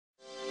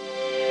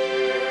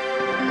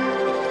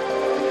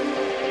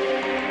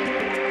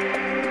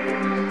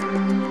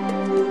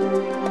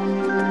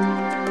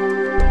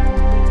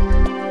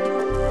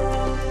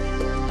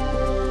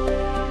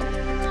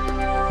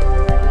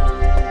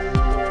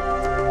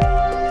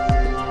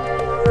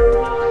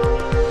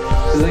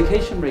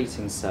location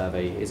rating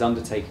survey is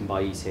undertaken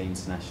by ECA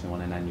International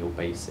on an annual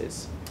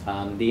basis.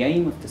 The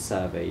aim of the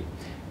survey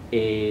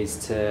is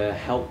to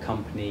help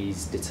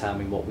companies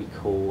determine what we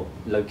call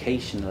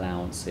location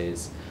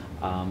allowances,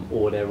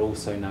 or they're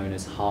also known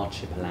as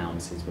hardship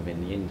allowances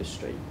within the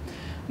industry.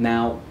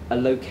 Now, a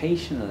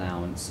location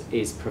allowance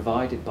is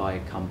provided by a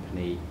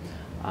company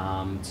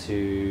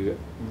to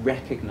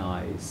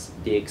recognise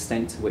the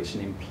extent to which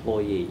an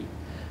employee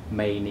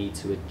may need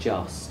to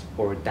adjust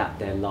or adapt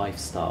their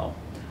lifestyle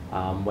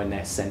when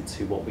they're sent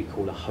to what we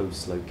call a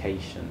host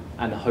location.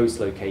 And a host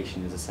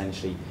location is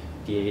essentially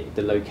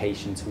the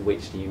location to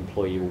which the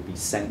employee will be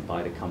sent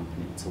by the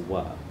company to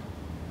work.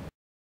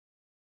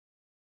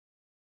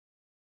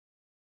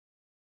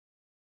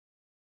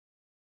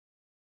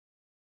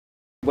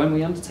 When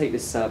we undertake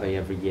this survey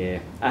every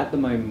year, at the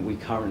moment we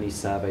currently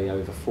survey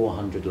over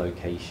 400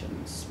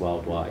 locations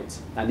worldwide.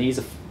 And these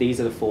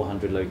are the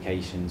 400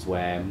 locations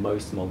where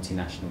most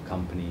multinational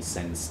companies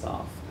send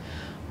staff.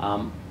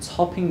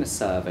 Topping the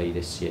survey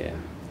this year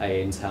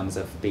in terms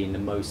of being the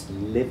most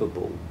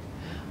livable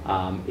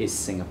is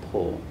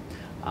Singapore.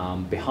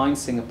 Behind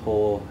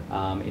Singapore,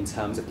 in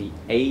terms of the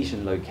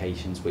Asian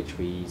locations which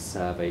we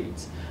surveyed,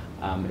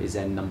 is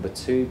then number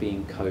 2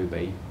 being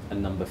Kobe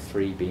and number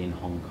 3 being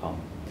Hong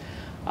Kong.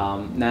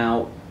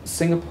 Now,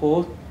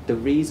 Singapore, the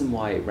reason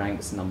why it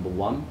ranks number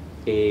 1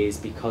 is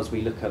because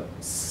we look at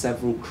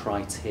several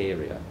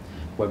criteria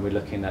when we're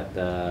looking at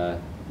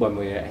when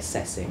we're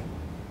assessing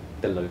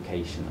the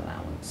location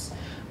allowance.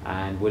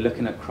 And we're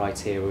looking at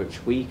criteria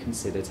which we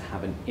consider to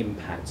have an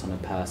impact on a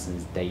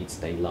person's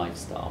day-to-day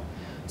lifestyle.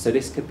 So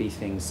this could be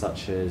things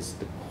such as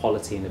the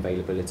quality and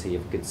availability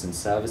of goods and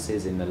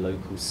services in the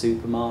local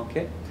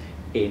supermarket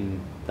in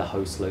the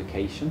host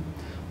location,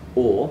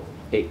 or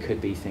it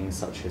could be things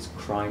such as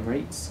crime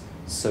rates,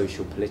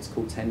 social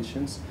political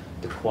tensions,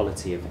 the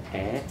quality of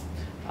air,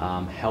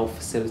 health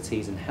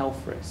facilities and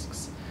health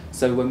risks.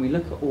 So when we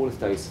look at all of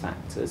those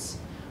factors,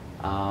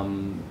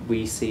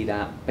 we see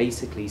that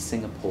basically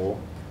Singapore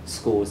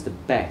scores the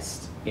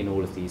best in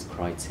all of these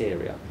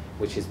criteria,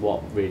 which is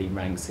what really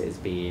ranks it as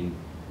being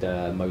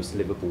the most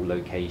livable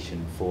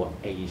location for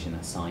Asian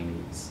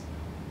assignees.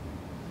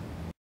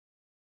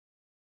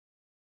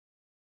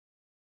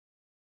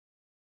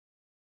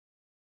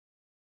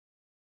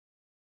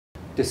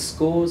 The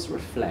scores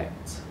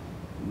reflect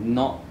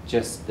not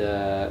just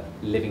the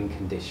living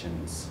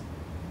conditions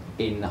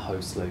in the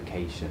host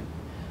location,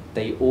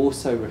 they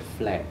also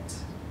reflect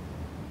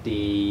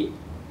the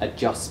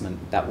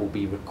adjustment that will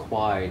be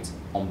required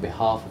on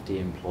behalf of the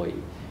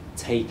employee,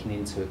 taking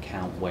into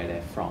account where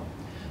they're from.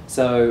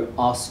 So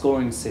our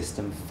scoring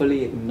system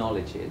fully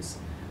acknowledges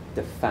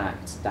the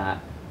fact that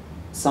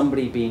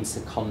somebody being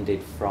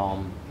seconded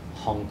from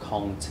Hong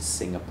Kong to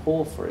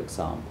Singapore, for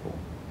example,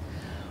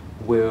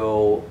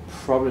 will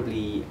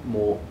probably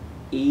more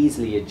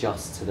easily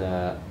adjust to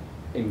the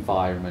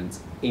environment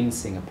in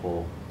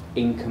Singapore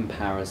in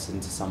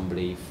comparison to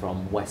somebody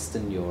from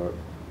Western Europe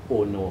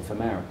or North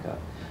America,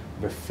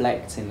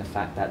 reflecting the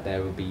fact that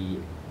there will be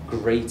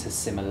greater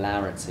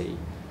similarity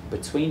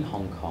between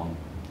Hong Kong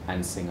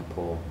and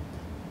Singapore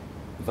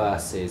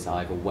versus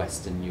either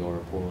Western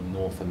Europe or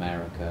North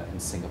America and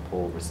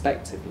Singapore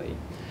respectively,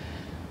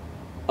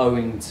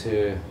 owing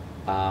to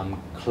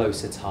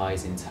closer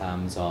ties in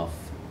terms of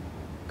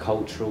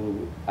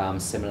cultural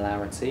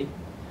similarity,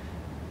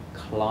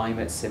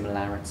 climate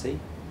similarity,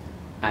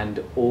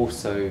 and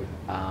also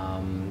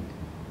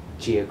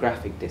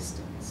geographic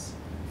distance.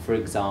 For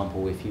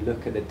example, if you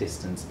look at the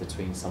distance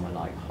between somewhere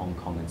like Hong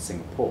Kong and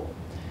Singapore,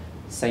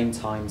 same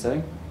time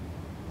zone,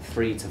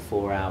 3 to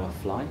 4 hour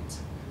flight,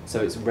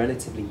 so it's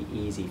relatively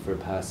easy for a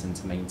person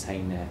to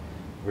maintain their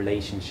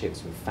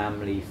relationships with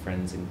family,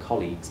 friends and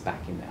colleagues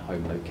back in their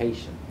home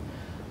location,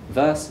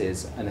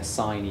 versus an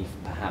assignee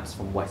perhaps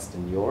from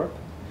Western Europe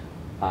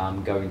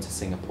going to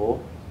Singapore,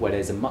 where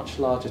there's a much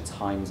larger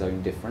time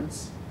zone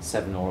difference,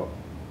 7 or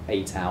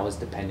 8 hours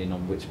depending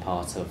on which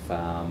part of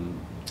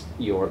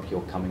Europe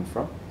you're coming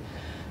from,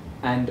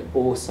 and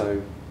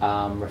also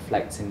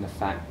reflecting the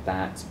fact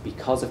that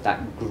because of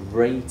that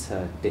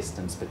greater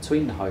distance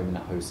between the home and the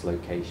host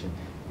location,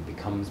 it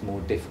becomes more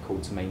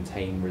difficult to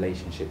maintain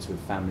relationships with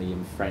family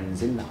and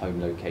friends in the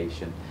home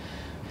location,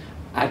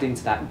 adding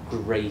to that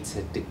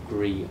greater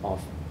degree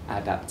of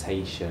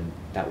adaptation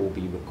that will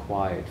be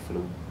required for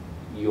the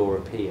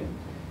European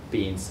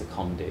being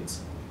seconded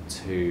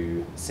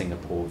to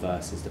Singapore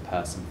versus the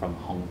person from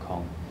Hong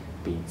Kong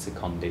being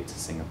seconded to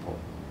Singapore.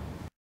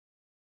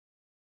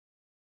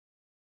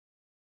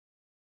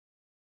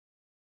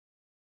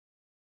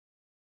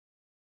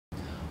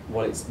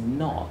 What it's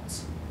not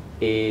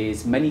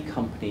is many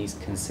companies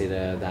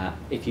consider that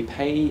if you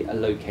pay a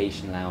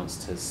location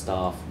allowance to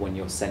staff when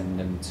you're sending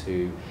them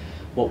to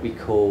what we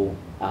call,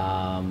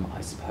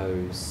 I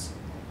suppose,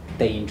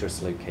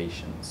 dangerous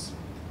locations,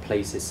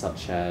 places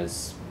such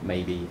as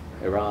maybe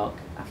Iraq,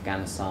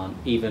 Afghanistan,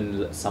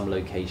 even some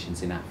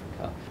locations in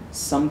Africa.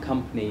 Some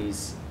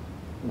companies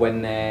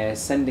when they're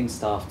sending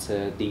staff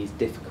to these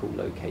difficult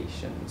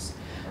locations,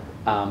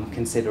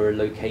 consider a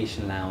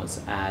location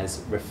allowance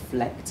as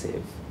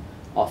reflective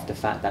of the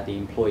fact that the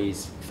employee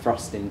is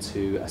thrust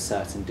into a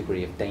certain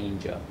degree of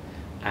danger,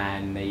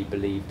 and they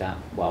believe that,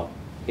 well,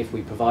 if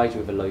we provide you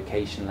with a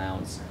location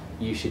allowance,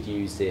 you should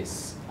use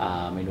this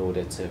in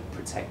order to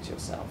protect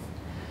yourself.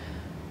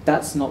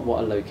 That's not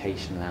what a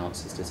location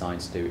allowance is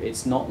designed to do.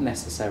 It's not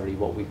necessarily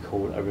what we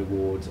call a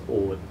reward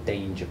or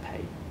danger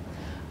pay.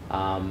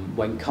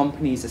 When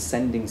companies are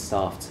sending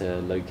staff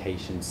to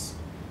locations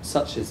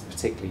such as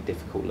particularly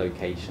difficult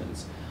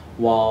locations,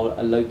 while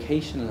a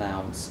location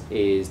allowance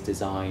is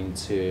designed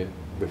to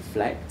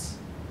reflect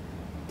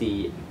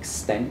the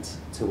extent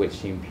to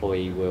which the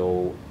employee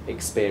will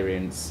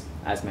experience,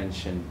 as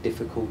mentioned,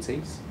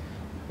 difficulties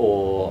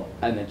or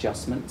an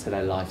adjustment to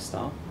their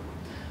lifestyle,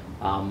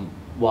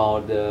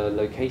 while the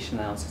location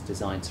allowance is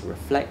designed to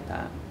reflect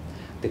that,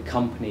 the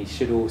company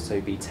should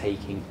also be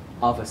taking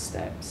other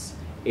steps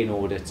in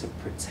order to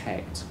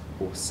protect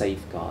or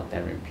safeguard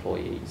their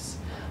employees.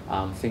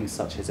 Things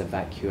such as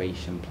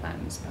evacuation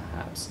plans,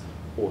 perhaps,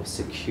 or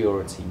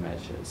security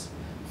measures.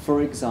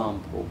 For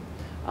example,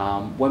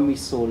 when we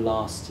saw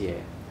last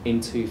year,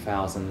 in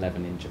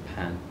 2011 in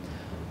Japan,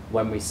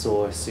 when we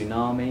saw a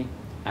tsunami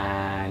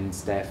and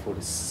therefore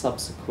the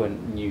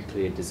subsequent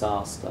nuclear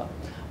disaster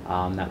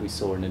that we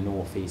saw in the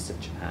northeast of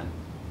Japan,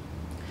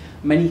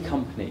 many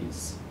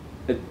companies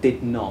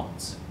did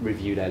not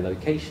review their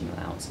location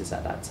allowances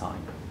at that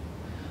time.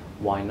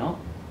 Why not?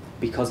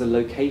 Because a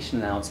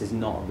location allowance is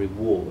not a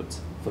reward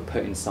for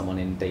putting someone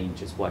in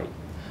danger's way.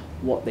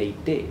 What they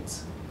did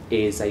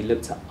is they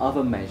looked at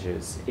other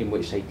measures in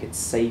which they could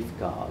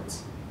safeguard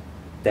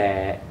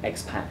their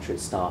expatriate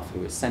staff who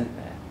were sent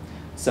there.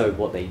 So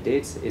what they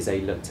did is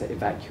they looked at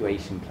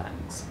evacuation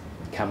plans.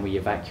 Can we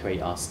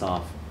evacuate our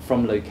staff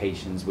from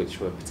locations which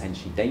were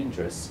potentially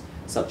dangerous,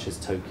 such as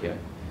Tokyo,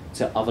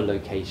 to other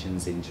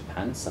locations in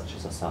Japan, such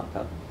as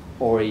Osaka,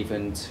 or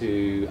even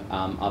to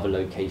other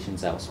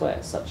locations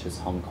elsewhere, such as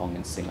Hong Kong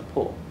and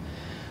Singapore.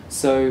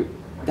 So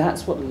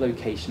that's what the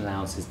location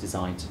allowance is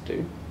designed to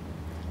do,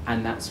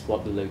 and that's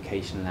what the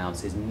location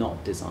allowance is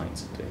not designed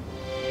to do.